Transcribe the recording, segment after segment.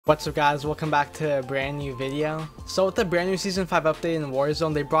What's up guys, welcome back to a brand new video. So with the brand new season 5 update in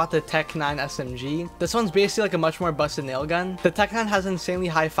Warzone, they brought the TEC-9 SMG. This one's basically like a much more busted nail gun. The TEC-9 has insanely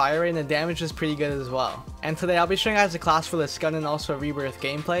high fire rate and the damage is pretty good as well. And today I'll be showing you guys the class for this gun and also a rebirth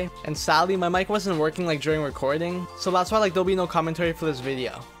gameplay. And sadly my mic wasn't working like during recording, so that's why there'll be no commentary for this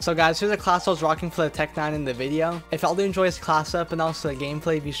video. So guys, here's the class I was rocking for the TEC-9 in the video. If y'all do enjoy this class up and also the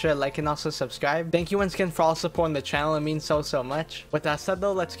gameplay, be sure to like and also subscribe. Thank you once again for all support on the channel, it means so much. With that said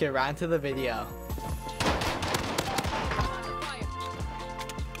though, let's get right into the video.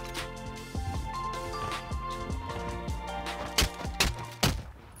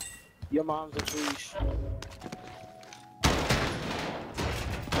 Your mom's a douche.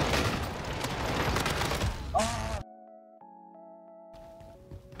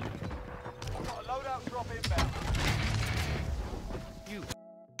 Loadout drop inbound. You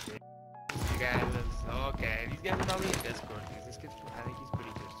guys, okay. These guys are probably in Discord. This kid, I think he's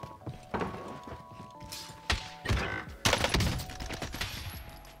pretty good.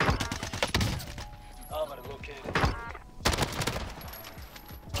 Oh, but a little kid.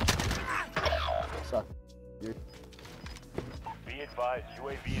 Suck. Be advised,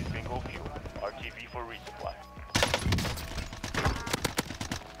 UAV is bingo fuel. RTV for resupply.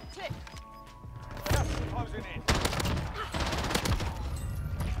 Closing in.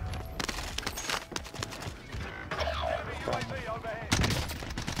 Enemy UAV overhead.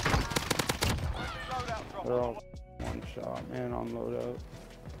 Loadout drop. They're all one shot, man, on loadout.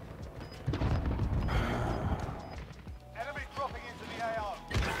 Enemy dropping into the AO.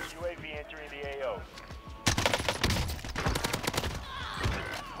 UAV entering the AO.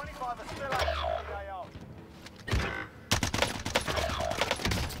 25 are still active in the AO.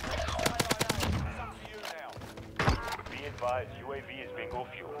 It's up to you now. Be advised, UAV is bingo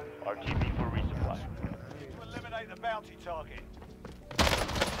fuel. RTV for resupply. To eliminate the bounty target.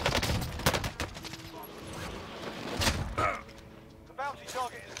 The bounty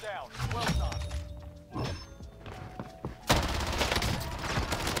target is down. Well done.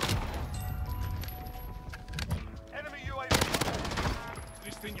 Enemy UAV.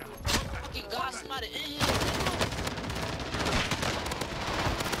 Fucking got somebody in here.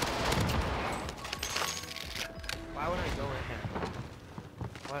 Why would I go in here?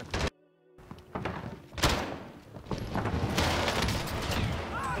 What?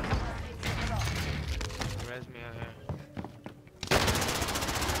 Res me out here.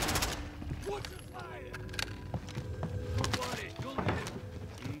 What's the fire? Who want it? Go get it.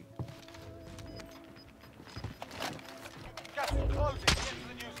 Gas is closing. Get to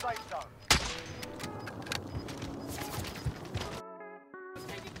the new safe zone.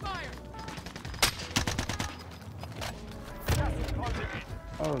 Taking fire. Gas is closing in.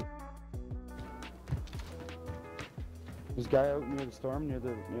 Oh. This guy out near the storm, near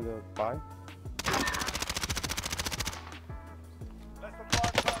the buy. Less than 5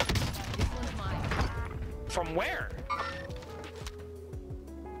 seconds. From where?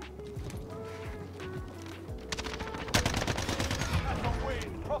 That's a win.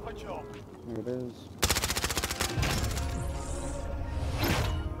 Proper job. There it is.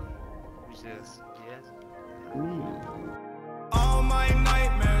 Who's this? Yes. Me. All my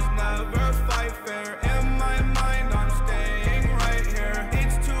nightmares never